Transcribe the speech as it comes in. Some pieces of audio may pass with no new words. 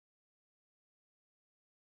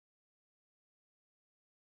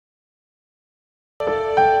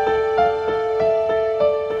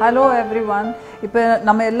Hello everyone. இப்போ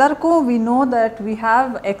நம்ம எல்லாருக்கும் we know that we have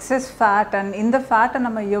excess fat and இந்த fat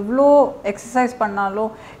நம்ம எவ்வளோ exercise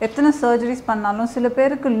பண்ணாலும் எத்தனை surgeries பண்ணாலும் சில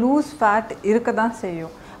பேருக்கு loose fat இருக்க தான்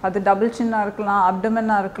செய்யும். அது double chin இருக்கலாம், abdomen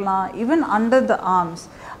இருக்கலாம், even under the arms.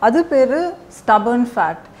 அது பேரு stubborn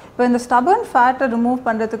fat. இப்போ இந்த stubborn fat remove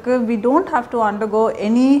பண்றதுக்கு we don't have to undergo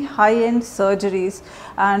any high-end surgeries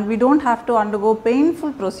and we don't have to undergo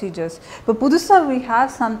painful procedures. இப்போ புதுசா we have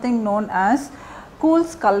something known as cool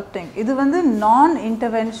sculpting. இது வந்து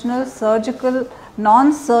non-interventional surgical,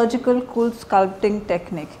 non-surgical cool sculpting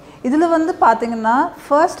technique. இதில் வந்து பார்த்தீங்கன்னா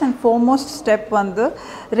first and foremost step வந்து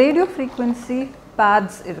radio frequency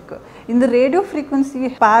pads இருக்கு. இந்த radio frequency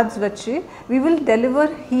pads வச்சு we will deliver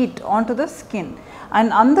heat onto the skin. And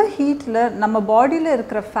அந்த ஹீட்டில் நம்ம பாடியில்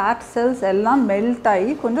இருக்கிற ஃபேட் செல்ஸ் எல்லாம் மெல்ட்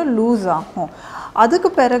ஆகி கொஞ்சம் லூஸ் ஆகும். அதுக்கு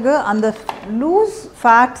பிறகு அந்த லூஸ்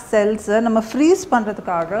ஃபேட் செல்ஸை நம்ம ஃப்ரீஸ்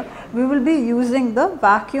பண்ணுறதுக்காக we will be using the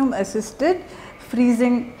vacuum assisted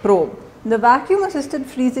freezing probe. இந்த vacuum assisted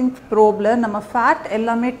freezing probeல நம்ம ஃபேட்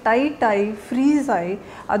எல்லாமே டைட் ஆகி ஃப்ரீஸ் ஆகி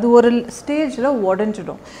அது ஒரு ஸ்டேஜில்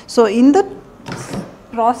உடஞ்சிடும். ஸோ இந்த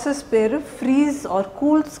process பேரு freeze or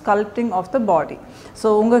cool sculpting of the body. So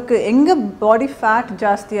உங்களுக்கு எங்க body fat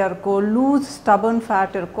ஜாஸ்தியா இருக்கோ, loose stubborn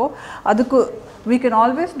fat இருக்கோ, அதுக்கு we can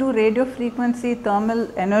always do radio frequency thermal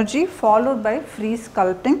energy followed by freeze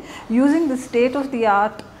sculpting using the state of the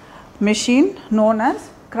art machine known as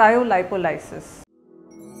cryolipolysis.